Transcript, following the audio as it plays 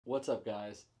What's up,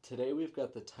 guys? Today we've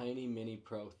got the Tynee Mini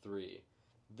Pro 3.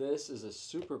 This is a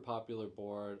super popular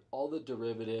board. All the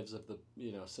derivatives of the,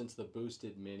 since the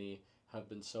boosted mini have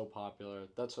been so popular.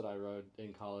 That's what I rode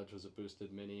in college, was a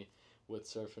boosted mini with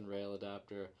surf and rail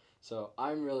adapter. So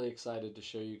I'm really excited to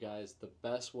show you guys the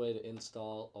best way to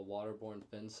install a Waterborne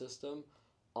fin system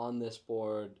on this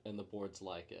board and the boards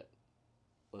like it.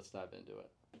 Let's dive into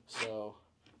it. So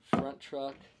front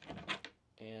truck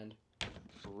and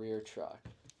rear truck.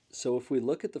 So if we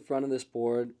look at the front of this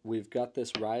board, we've got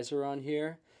this riser on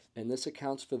here, and this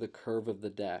accounts for the curve of the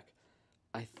deck.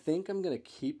 I think I'm going to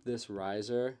keep this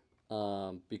riser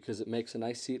because it makes a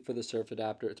nice seat for the surf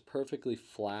adapter. It's perfectly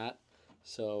flat,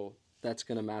 so that's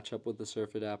going to match up with the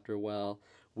surf adapter well.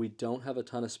 We don't have a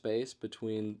ton of space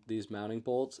between these mounting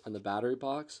bolts and the battery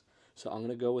box, so I'm going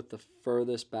to go with the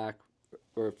furthest back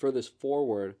or furthest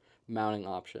forward mounting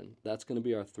option. That's going to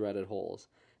be our threaded holes.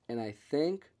 And I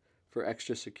think for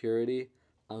extra security,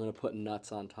 I'm going to put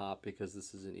nuts on top because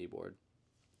this is an e-board.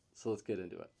 So let's get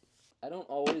into it. I don't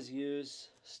always use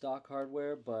stock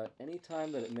hardware, but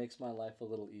anytime that it makes my life a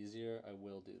little easier, I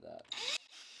will do that.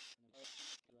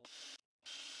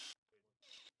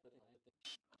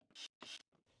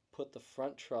 Put the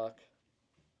front truck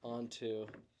onto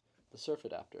the surf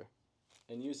adapter.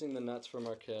 And using the nuts from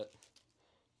our kit,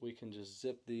 we can just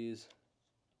zip these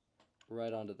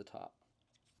right onto the top.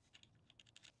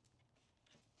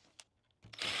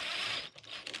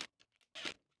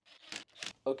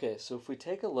 Okay, so if we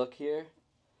take a look here,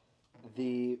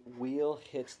 the wheel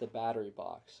hits the battery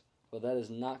box. Well, that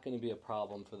is not going to be a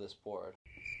problem for this board.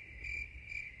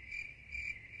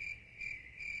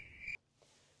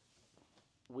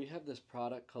 We have this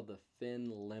product called the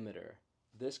fin limiter.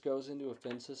 This goes into a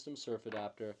fin system surf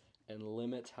adapter and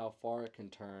limits how far it can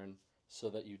turn so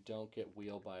that you don't get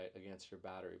wheel bite against your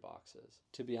battery boxes.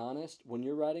 To be honest, when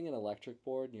you're riding an electric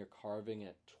board and you're carving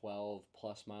at 12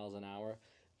 plus miles an hour,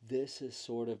 this is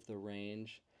sort of the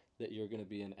range that you're going to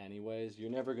be in anyways. You're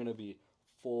never going to be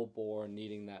full bore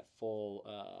needing that full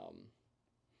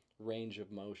range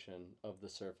of motion of the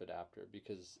surf adapter,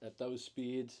 because at those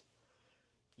speeds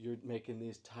you're making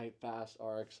these tight fast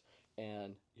arcs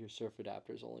and your surf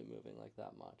adapter is only moving like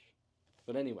that much.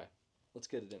 But anyway, let's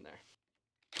get it in there.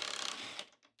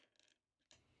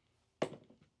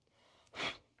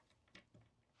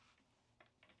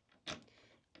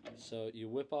 So you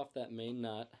whip off that main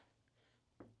nut,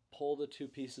 pull the two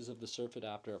pieces of the surf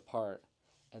adapter apart,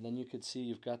 and then you could see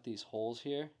you've got these holes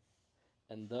here,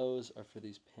 and those are for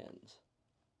these pins.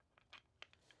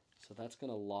 So that's going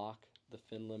to lock the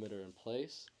fin limiter in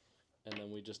place, and then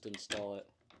we just install it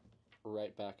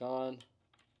right back on,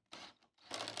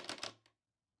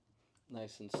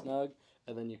 nice and snug,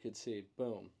 and then you could see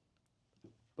boom,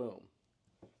 boom,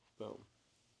 boom,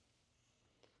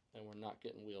 and we're not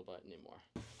getting wheel bite anymore.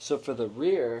 So for the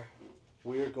rear,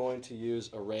 we're going to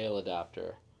use a rail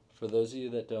adapter. For those of you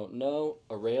that don't know,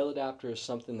 a rail adapter is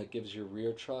something that gives your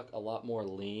rear truck a lot more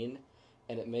lean,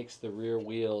 and it makes the rear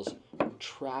wheels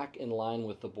track in line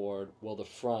with the board while the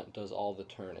front does all the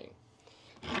turning.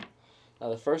 Now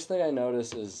the first thing I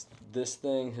notice is this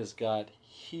thing has got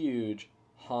huge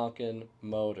honkin'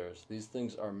 motors. These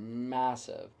things are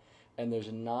massive, and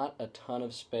there's not a ton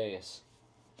of space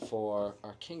for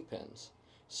our kingpins.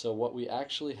 So what we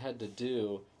actually had to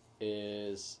do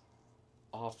is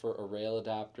offer a rail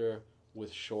adapter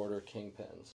with shorter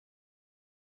kingpins.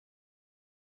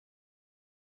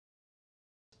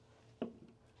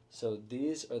 So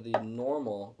these are the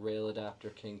normal rail adapter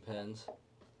kingpins,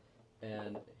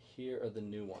 and here are the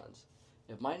new ones.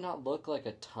 It might not look like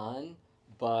a ton,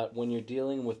 but when you're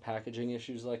dealing with packaging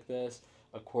issues like this,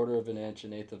 a 1/4 of an inch,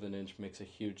 1/8 of an inch makes a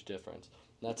huge difference.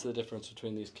 And that's the difference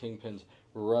between these kingpins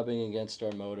rubbing against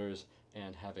our motors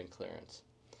and having clearance.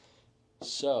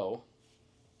 So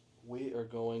we are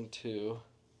going to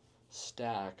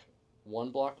stack one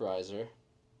block riser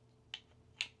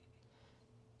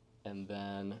and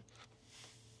then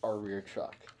our rear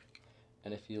truck.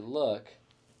 And if you look,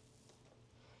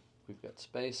 we've got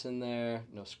space in there,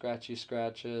 no scratchy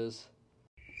scratches.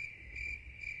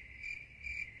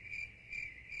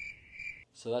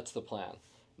 So that's the plan.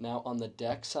 Now on the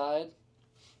deck side,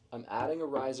 I'm adding a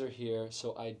riser here,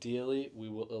 so ideally we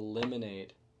will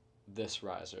eliminate this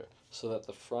riser so that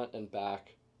the front and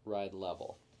back ride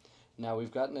level. Now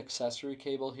we've got an accessory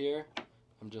cable here.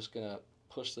 I'm just going to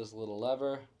push this little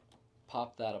lever,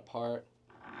 pop that apart,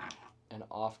 and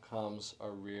off comes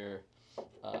our rear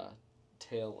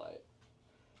tail light.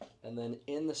 And then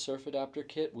in the surf adapter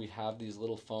kit, we have these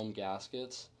little foam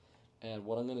gaskets. And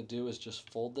what I'm going to do is just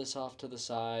fold this off to the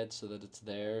side so that it's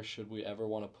there should we ever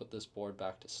want to put this board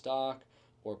back to stock,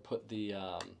 or put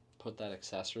that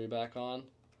accessory back on.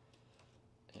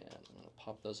 And I'm going to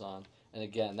pop those on. And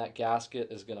again, that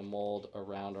gasket is going to mold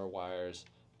around our wires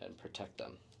and protect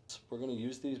them. So we're going to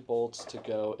use these bolts to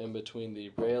go in between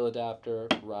the rail adapter,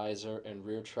 riser, and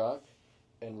rear truck,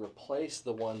 and replace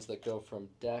the ones that go from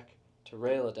deck to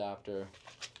rail adapter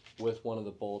with one of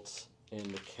the bolts in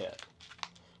the kit.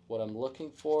 What I'm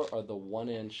looking for are the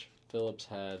 1-inch Phillips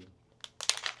head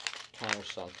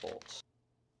countersunk bolts.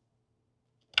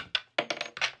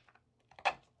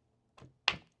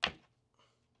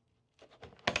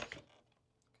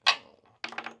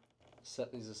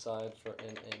 Set these aside for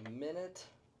in a minute,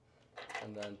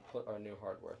 and then put our new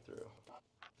hardware through.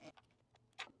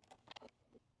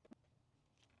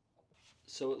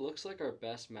 So it looks like our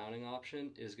best mounting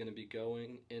option is going to be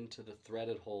going into the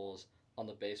threaded holes on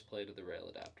the base plate of the rail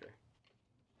adapter.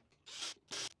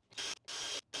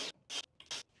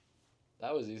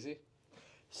 That was easy.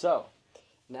 So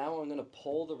now I'm going to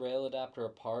pull the rail adapter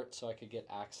apart so I could get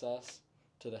access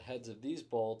to the heads of these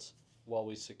bolts while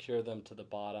we secure them to the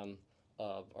bottom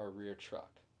of our rear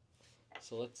truck.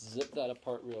 So let's zip that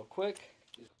apart real quick.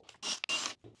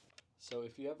 So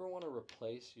if you ever want to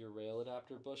replace your rail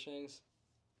adapter bushings,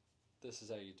 this is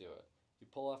how you do it. You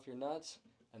pull off your nuts,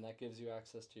 and that gives you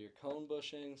access to your cone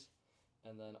bushings,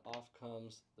 and then off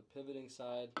comes the pivoting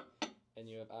side, and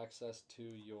you have access to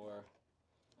your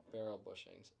barrel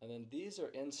bushings. And then these are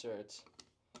inserts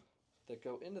that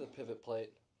go into the pivot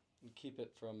plate and keep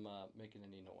it from making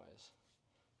any noise.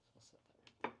 So I'll set that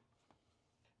right there.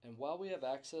 And while we have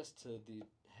access to the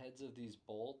heads of these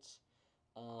bolts,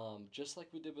 just like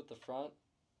we did with the front,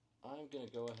 I'm going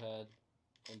to go ahead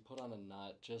and put on a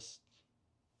nut just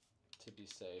to be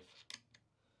safe,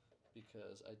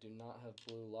 because I do not have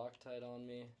blue Loctite on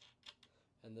me,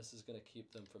 and this is going to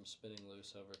keep them from spinning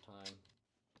loose over time.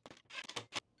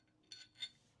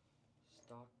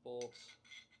 Stock bolts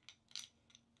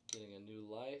getting a new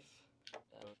life.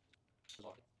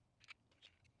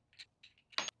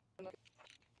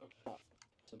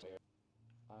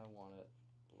 I want it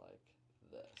like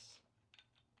this.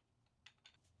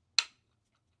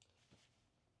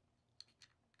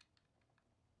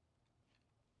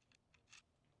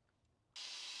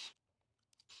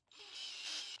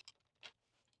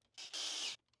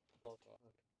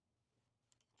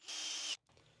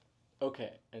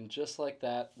 Okay, and just like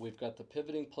that, we've got the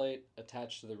pivoting plate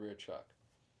attached to the rear truck.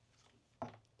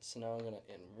 So now I'm going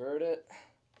to invert it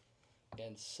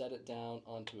and set it down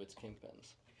onto its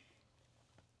kingpins.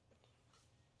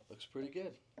 Looks pretty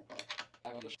good.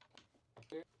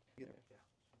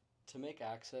 To make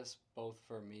access both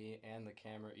for me and the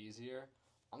camera easier,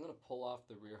 I'm going to pull off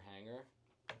the rear hanger,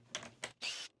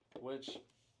 which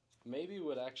maybe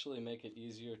would actually make it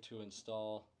easier to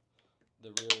install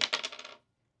the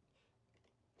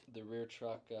rear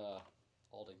truck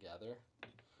all together,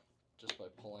 just by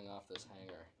pulling off this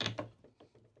hanger.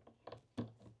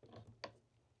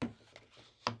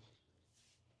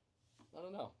 I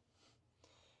don't know.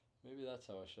 Maybe that's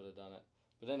how I should have done it.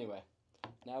 But anyway,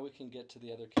 now we can get to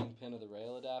the other kingpin of the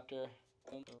rail adapter.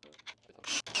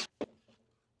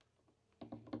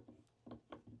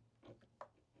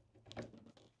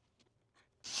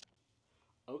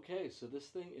 Okay, so this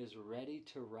thing is ready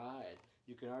to ride.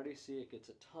 You can already see it gets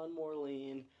a ton more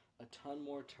lean, a ton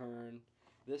more turn.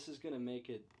 This is going to make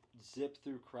it zip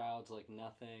through crowds like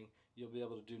nothing. You'll be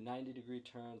able to do 90-degree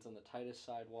turns on the tightest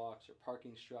sidewalks or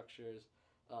parking structures.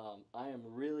 I am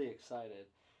really excited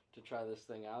to try this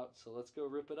thing out, so let's go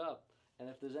rip it up. And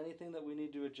if there's anything that we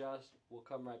need to adjust, we'll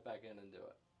come right back in and do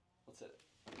it. Let's hit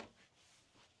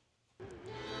it.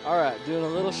 All right, doing a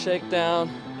little shakedown.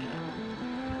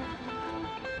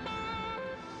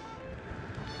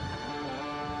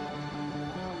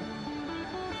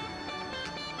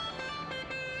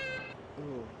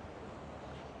 Ooh.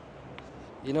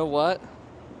 You know what?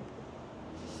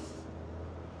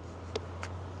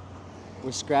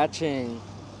 We're scratching.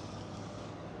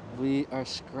 We are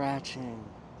scratching.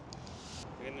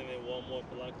 We're gonna need one more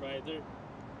block rider.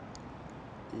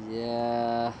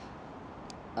 Yeah.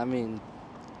 I mean,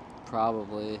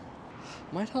 probably.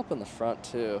 Might help in the front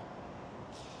too.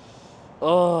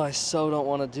 Oh, I so don't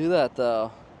want to do that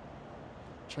though.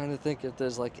 Trying to think if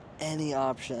there's like any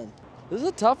option. This is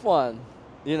a tough one.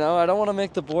 You know, I don't want to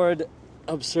make the board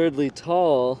absurdly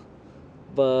tall,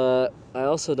 but I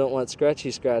also don't want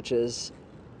scratchy scratches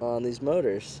on these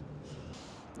motors.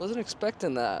 Wasn't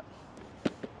expecting that.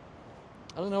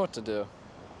 I don't know what to do.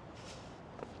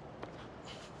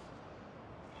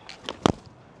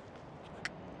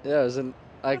 Yeah,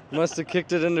 I must have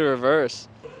kicked it into reverse.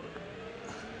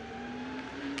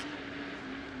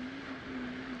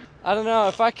 I don't know,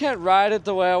 if I can't ride it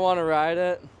the way I want to ride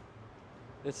it,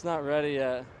 it's not ready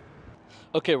yet.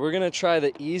 Okay, we're gonna try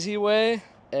the easy way,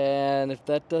 and if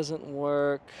that doesn't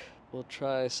work, we'll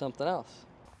try something else.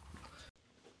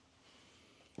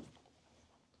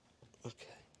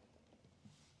 Okay.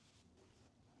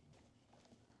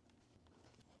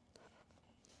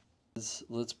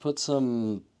 Let's put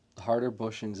some harder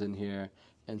bushings in here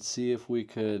and see if we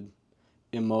could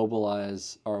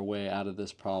immobilize our way out of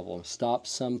this problem. Stop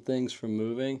some things from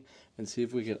moving and see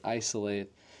if we could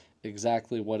isolate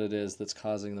exactly what it is that's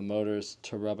causing the motors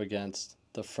to rub against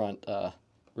the front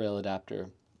rail adapter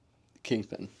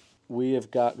kingpin. We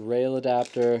have got rail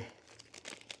adapter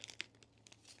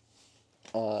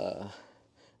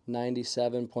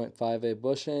 97.58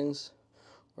 bushings,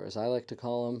 or as I like to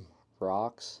call them,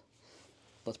 rocks.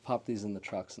 Let's pop these in the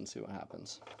trucks and see what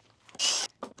happens.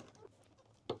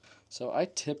 So I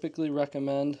typically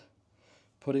recommend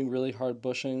putting really hard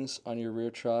bushings on your rear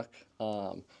truck,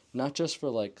 not just for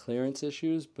like clearance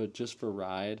issues, but just for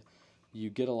ride. You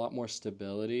get a lot more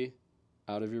stability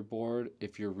out of your board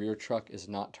if your rear truck is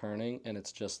not turning and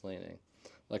it's just leaning.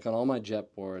 Like on all my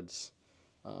jet boards,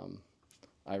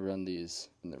 I run these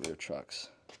in the rear trucks.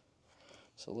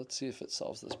 So let's see if it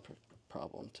solves this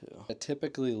problem too. I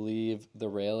typically leave the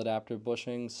rail adapter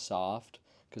bushings soft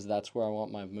because that's where I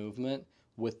want my movement,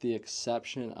 with the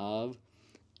exception of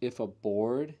if a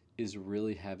board is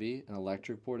really heavy, an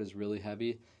electric board is really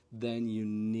heavy, then you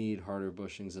need harder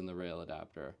bushings in the rail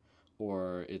adapter,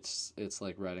 or it's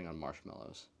like riding on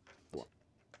marshmallows.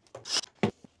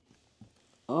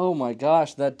 Oh my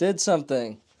gosh, that did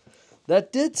something.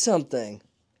 That did something.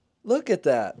 Look at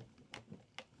that.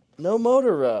 No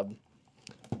motor rub.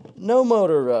 No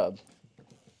motor rub.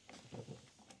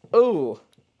 Oh,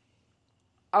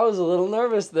 I was a little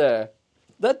nervous there.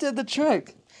 That did the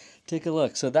trick. Take a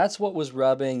look. So that's what was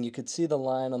rubbing. You could see the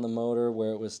line on the motor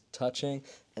where it was touching.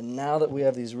 And now that we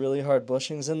have these really hard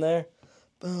bushings in there,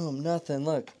 boom, nothing.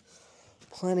 Look,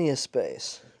 plenty of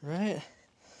space, right?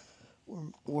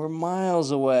 We're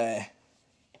miles away.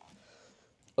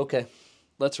 Okay,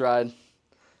 let's ride.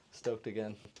 Stoked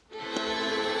again.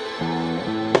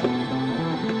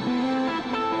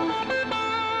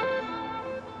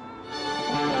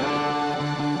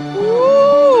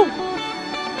 Woo!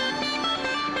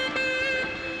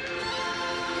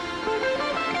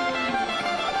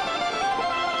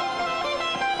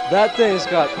 That thing's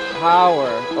got power.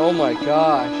 Oh my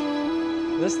gosh.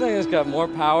 This thing has got more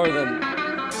power than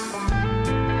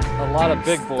a lot of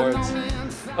big boards.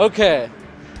 Okay.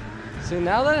 See,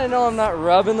 now that I know I'm not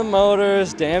rubbing the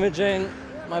motors, damaging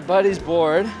my buddy's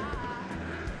board,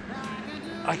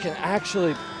 I can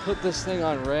actually put this thing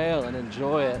on rail and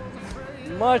enjoy it.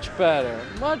 Much better,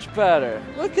 much better.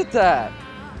 Look at that.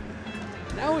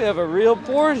 Now we have a real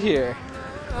board here.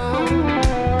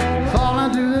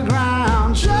 Falling to the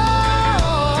ground, sure,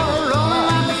 rolling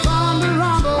like the thunder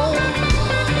rumble.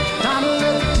 Time to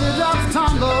let the teardrops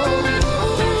tumble.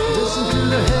 Listen to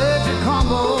the head to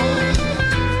crumble.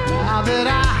 Now that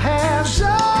I have joy,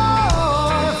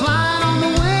 flying on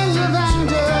the wings of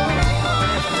anger,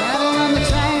 rattling the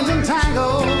chains and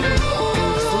tangle,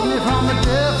 see me from a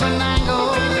different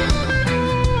angle.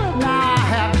 Now I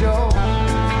have joy.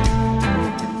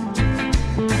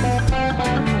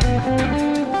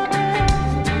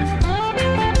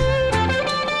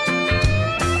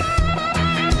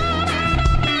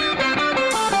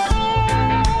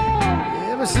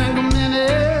 Every single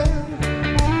minute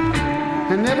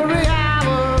and every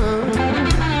hour,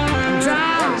 I'm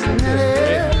driving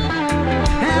it,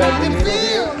 and I can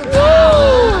feel the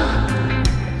power,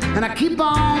 and I keep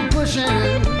on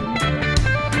pushing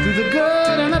through the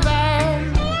good and the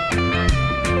bad,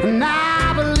 and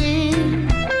I believe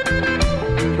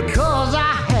because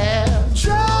I have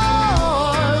joy,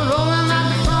 rolling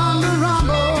like the thunder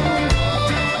rumble.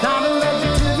 Time to let the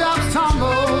teardrops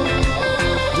tumble.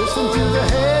 Listen to the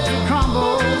head to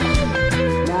crumble.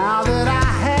 Now that I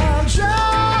have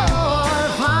joy,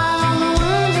 flying on the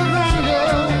wings of anger,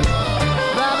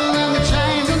 rattling the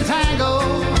chains and tangle,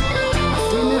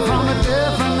 see me from a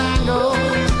different angle.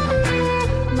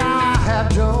 Now I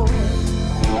have joy.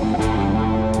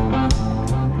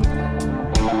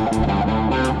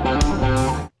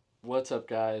 What's up,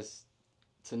 guys?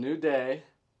 It's a new day,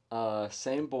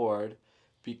 same board,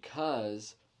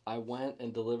 because I went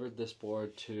and delivered this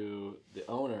board to the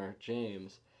owner,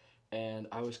 James, and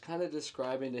I was kind of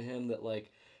describing to him that,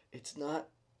 like, it's not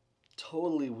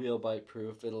totally wheel bite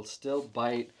proof. It'll still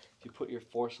bite if you put your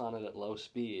force on it at low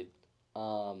speed.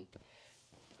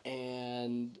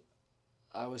 And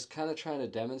I was kind of trying to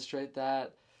demonstrate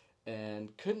that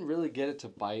and couldn't really get it to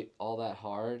bite all that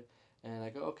hard. And I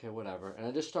go, okay, whatever. And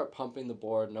I just start pumping the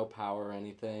board, no power or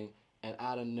anything. And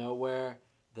out of nowhere,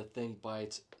 the thing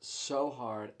bites so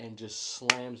hard and just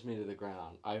slams me to the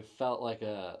ground. I felt like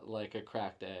a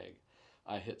cracked egg.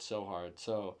 I hit so hard.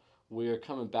 So we are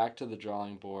coming back to the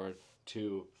drawing board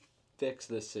to fix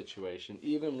this situation.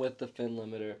 Even with the fin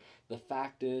limiter, the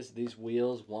fact is these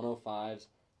wheels, 105s,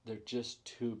 they're just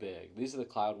too big. These are the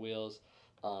cloud wheels,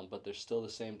 but they're still the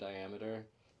same diameter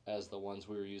as the ones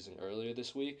we were using earlier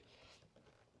this week.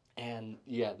 And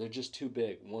yeah, they're just too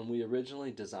big. When we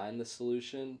originally designed the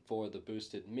solution for the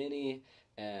boosted mini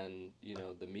and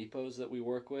the Mipos that we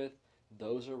work with,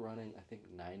 those are running I think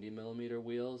 90 millimeter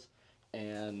wheels,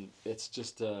 and it's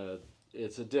just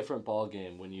it's a different ball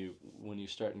game when you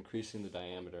start increasing the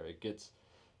diameter. It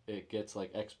gets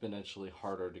like exponentially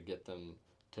harder to get them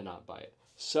to not bite.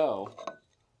 So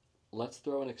let's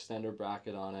throw an extender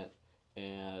bracket on it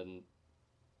and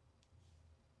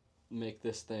make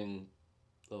this thing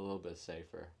a little bit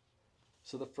safer.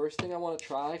 So the first thing I want to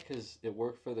try, because it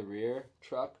worked for the rear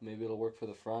truck, maybe it'll work for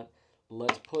the front,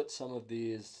 let's put some of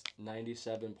these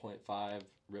 97.5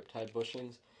 riptide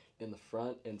bushings in the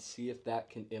front and see if that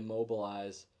can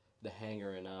immobilize the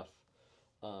hanger enough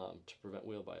to prevent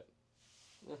wheel bite.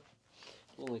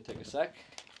 It'll only take a sec.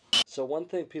 So one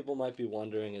thing people might be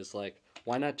wondering is like,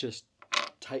 why not just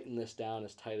tighten this down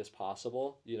as tight as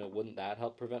possible? Wouldn't that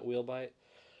help prevent wheel bite?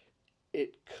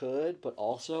 It could, but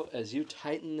also as you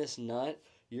tighten this nut,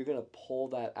 you're going to pull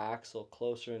that axle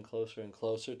closer and closer and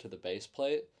closer to the base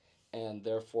plate, and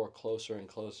therefore closer and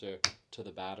closer to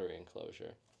the battery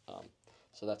enclosure.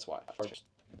 So that's why.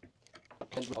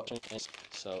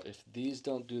 So if these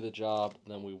don't do the job,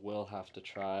 then we will have to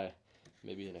try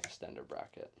maybe an extender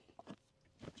bracket.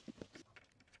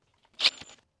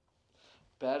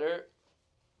 Better,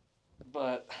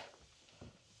 but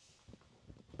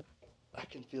I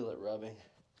can feel it rubbing.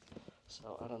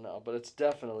 So I don't know, but it's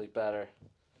definitely better.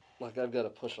 Like I've got to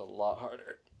push a lot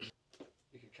harder.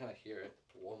 You can kind of hear it.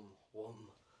 Wum, wum.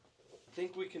 I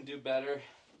think we can do better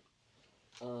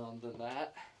than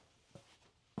that.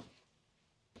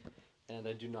 And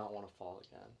I do not want to fall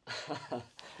again.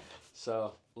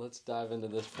 So let's dive into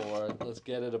this board. Let's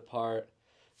get it apart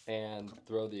and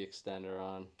throw the extender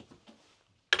on.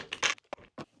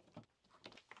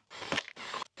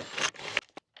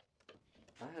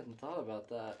 I hadn't thought about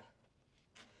that.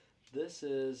 This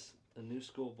is a new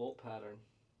school bolt pattern,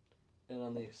 and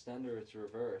on the extender it's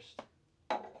reversed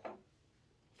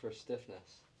for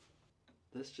stiffness.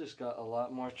 This just got a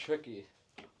lot more tricky.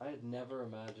 I had never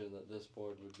imagined that this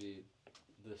board would be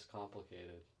this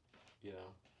complicated.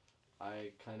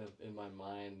 I kind of in my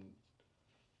mind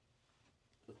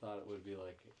thought it would be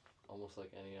like almost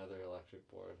like any other electric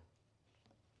board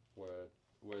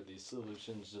where these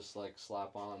solutions just like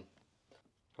slap on.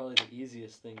 Probably the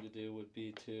easiest thing to do would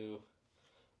be to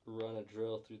run a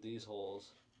drill through these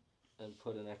holes and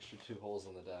put an extra 2 holes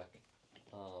in the deck.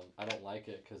 I don't like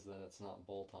it because then it's not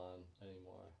bolt-on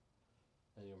anymore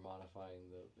and you're modifying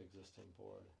the existing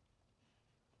board.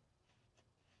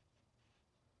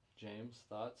 James,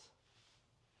 thoughts?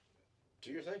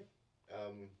 Do your thing.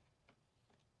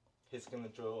 He's gonna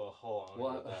drill a hole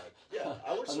on the back. Yeah,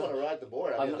 I would just want to ride the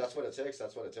board. I mean, that's what it takes.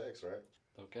 That's what it takes, right?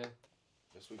 Okay.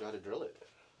 Guess we got to drill it.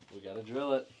 We got to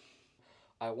drill it.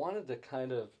 I wanted to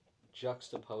kind of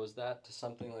juxtapose that to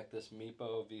something like this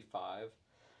Meepo V5.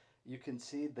 You can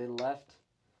see they left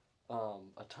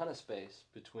a ton of space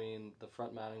between the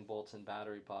front mounting bolts and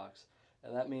battery box.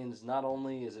 And that means not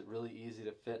only is it really easy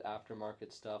to fit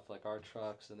aftermarket stuff like our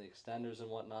trucks and the extenders and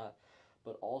whatnot,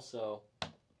 but also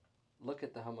look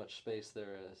at how much space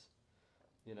there is.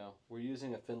 We're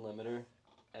using a fin limiter,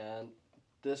 and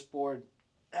this board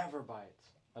never bites.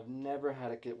 I've never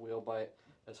had it get wheel bite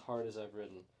as hard as I've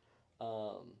ridden.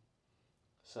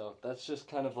 So that's just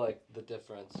kind of like the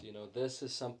difference. This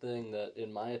is something that,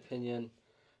 in my opinion,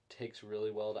 takes really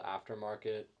well to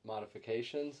aftermarket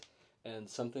modifications. And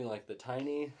something like the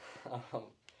Tynee,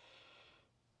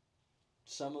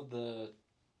 some of the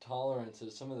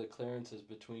tolerances, some of the clearances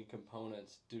between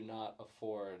components do not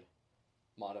afford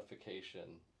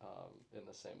modification in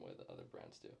the same way that other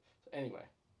brands do. So anyway,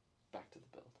 back to the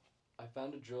build. I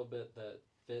found a drill bit that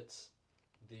fits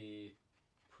the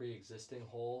pre-existing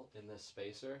hole in this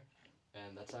spacer,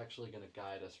 and that's actually going to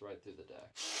guide us right through the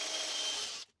deck.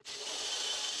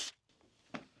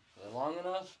 Are they long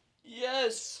enough?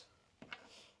 Yes!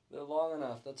 They're long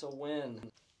enough. That's a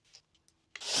win.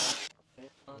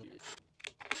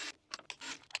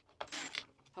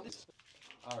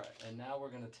 Alright, and now we're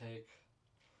going to take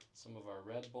some of our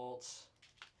red bolts,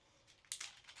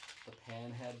 the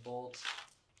pan head bolts,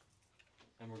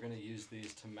 And we're going to use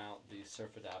these to mount the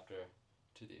surf adapter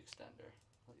to the extender.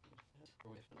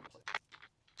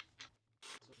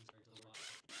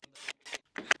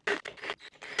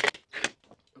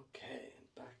 Okay,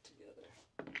 back together.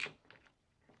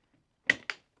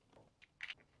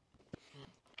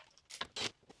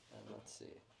 And let's see.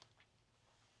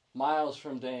 Miles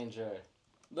from danger.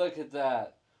 Look at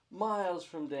that. Miles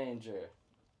from danger.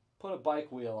 Put a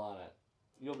bike wheel on it.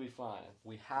 You'll be fine.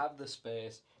 We have the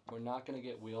space. We're not going to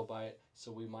get wheel bite,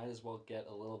 so we might as well get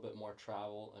a little bit more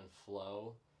travel and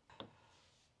flow.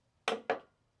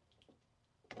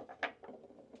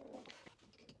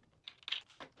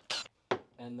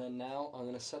 And then now I'm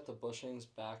going to set the bushings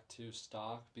back to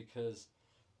stock because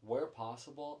where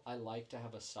possible, I like to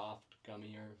have a soft,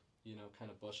 gummier, you know,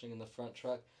 kind of bushing in the front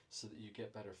truck so that you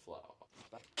get better flow.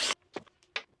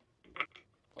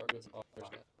 Let's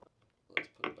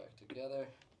put it back together.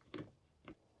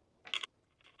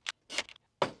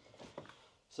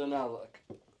 So now look.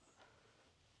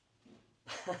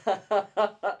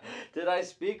 Did I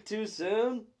speak too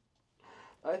soon?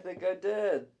 I think I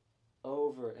did.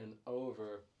 Over and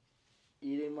over,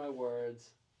 eating my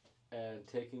words and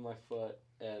taking my foot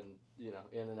and, you know,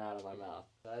 in and out of my mouth.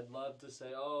 I'd love to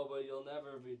say, oh, but you'll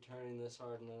never be turning this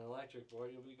hard in an electric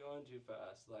board. You'll be going too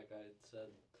fast, like I said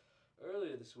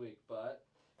earlier this week. But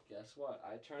guess what?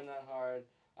 I turned that hard,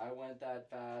 I went that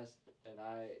fast, and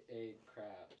I ate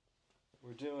crap.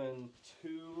 We're doing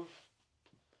two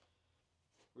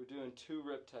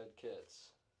Riptide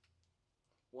kits.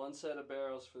 One set of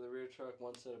barrels for the rear truck,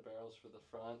 one set of barrels for the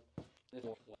front.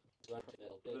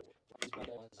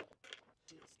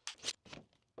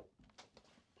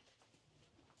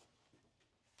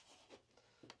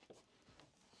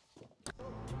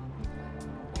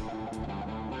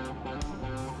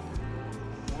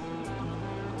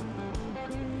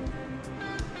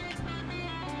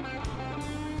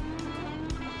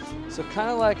 So kind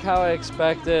of like how I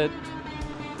expected,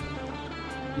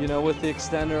 you know, with the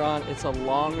extender on, it's a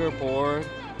longer board.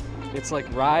 It's like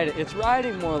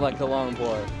riding more like a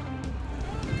longboard.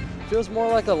 Feels more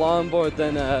like a longboard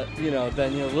than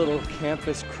than your little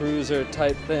campus cruiser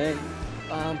type thing.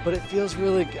 But it feels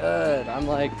really good. I'm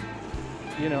like,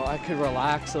 you know, I could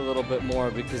relax a little bit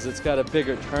more because it's got a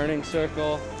bigger turning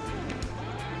circle.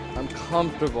 I'm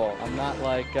comfortable. I'm not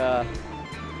like,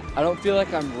 I don't feel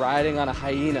like I'm riding on a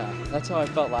hyena. That's how I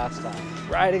felt last time.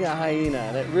 Riding a hyena,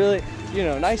 and it really, you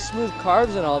know, nice smooth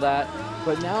carbs and all that,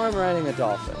 but now I'm riding a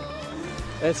dolphin.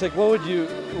 And it's like, what would you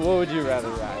rather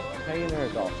ride, a hyena or a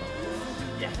dolphin?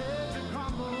 Yeah.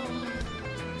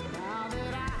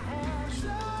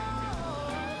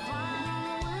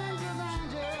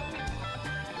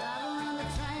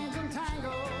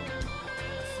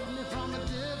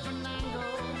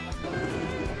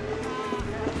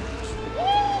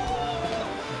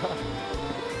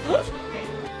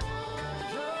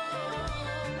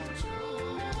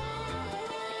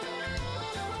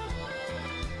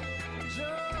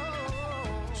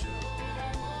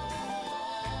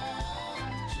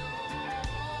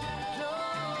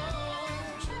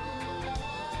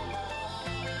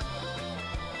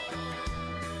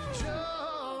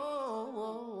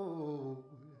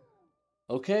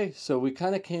 Okay, so we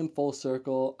kind of came full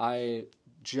circle. I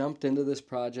jumped into this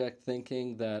project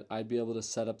thinking that I'd be able to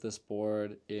set up this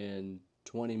board in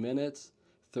 20 minutes,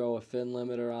 throw a fin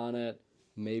limiter on it,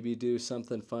 maybe do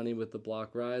something funny with the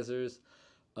block risers,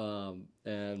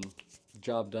 and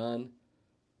job done.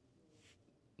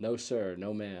 No sir,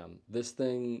 no ma'am. This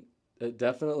thing, it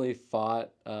definitely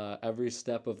fought every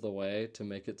step of the way to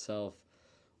make itself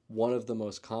one of the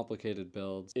most complicated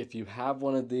builds. If you have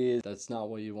one of these, that's not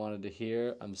what you wanted to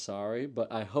hear, I'm sorry,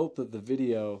 but I hope that the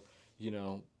video, you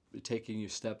know, taking you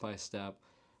step by step,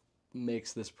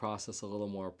 makes this process a little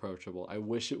more approachable. I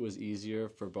wish it was easier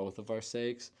for both of our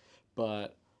sakes,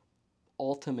 but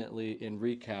ultimately, in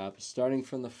recap, starting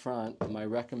from the front, my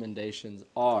recommendations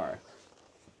are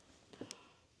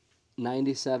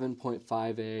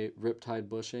 97.5A Riptide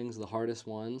bushings, the hardest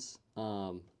ones,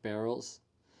 barrels,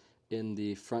 in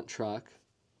the front truck,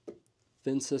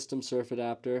 thin system surf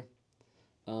adapter,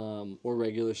 or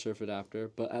regular surf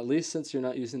adapter, but at least since you're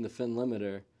not using the fin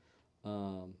limiter,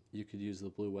 you could use the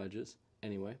blue wedges.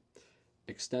 Anyway,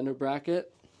 extender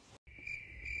bracket,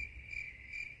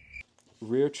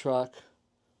 rear truck,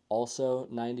 also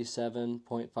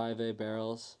 97.5A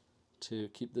barrels to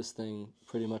keep this thing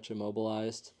pretty much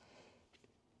immobilized.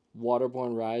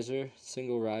 Waterborne riser,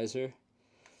 single riser.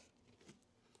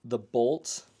 The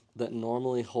bolts that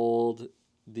normally hold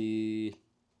the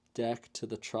deck to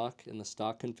the truck in the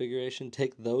stock configuration,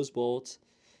 take those bolts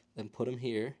and put them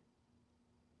here.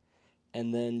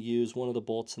 and then use one of the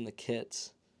bolts in the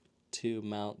kits to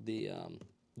mount the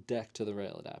deck to the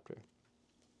rail adapter.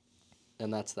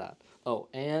 And that's that. Oh,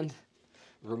 and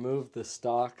remove the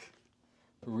stock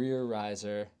rear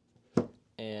riser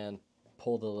and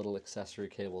pull the little accessory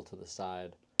cable to the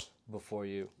side before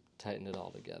you tighten it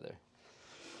all together.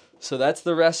 So that's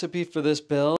the recipe for this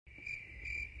build.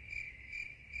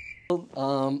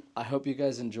 I hope you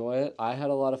guys enjoy it. I had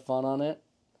a lot of fun on it.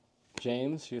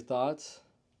 James, your thoughts?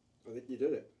 I think you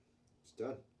did it. It's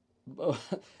done. Do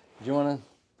you want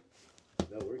to?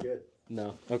 No, we're good.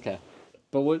 No? Okay.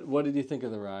 But what did you think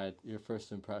of the ride, your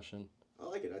first impression? I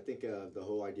like it. I think the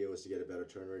whole idea was to get a better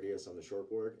turn radius on the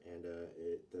shortboard, and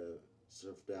the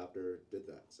surf adapter did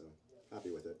that, so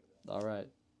happy with it. All right.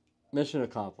 Mission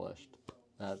accomplished.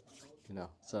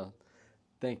 So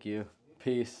thank you.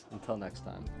 Peace. Until next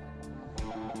time.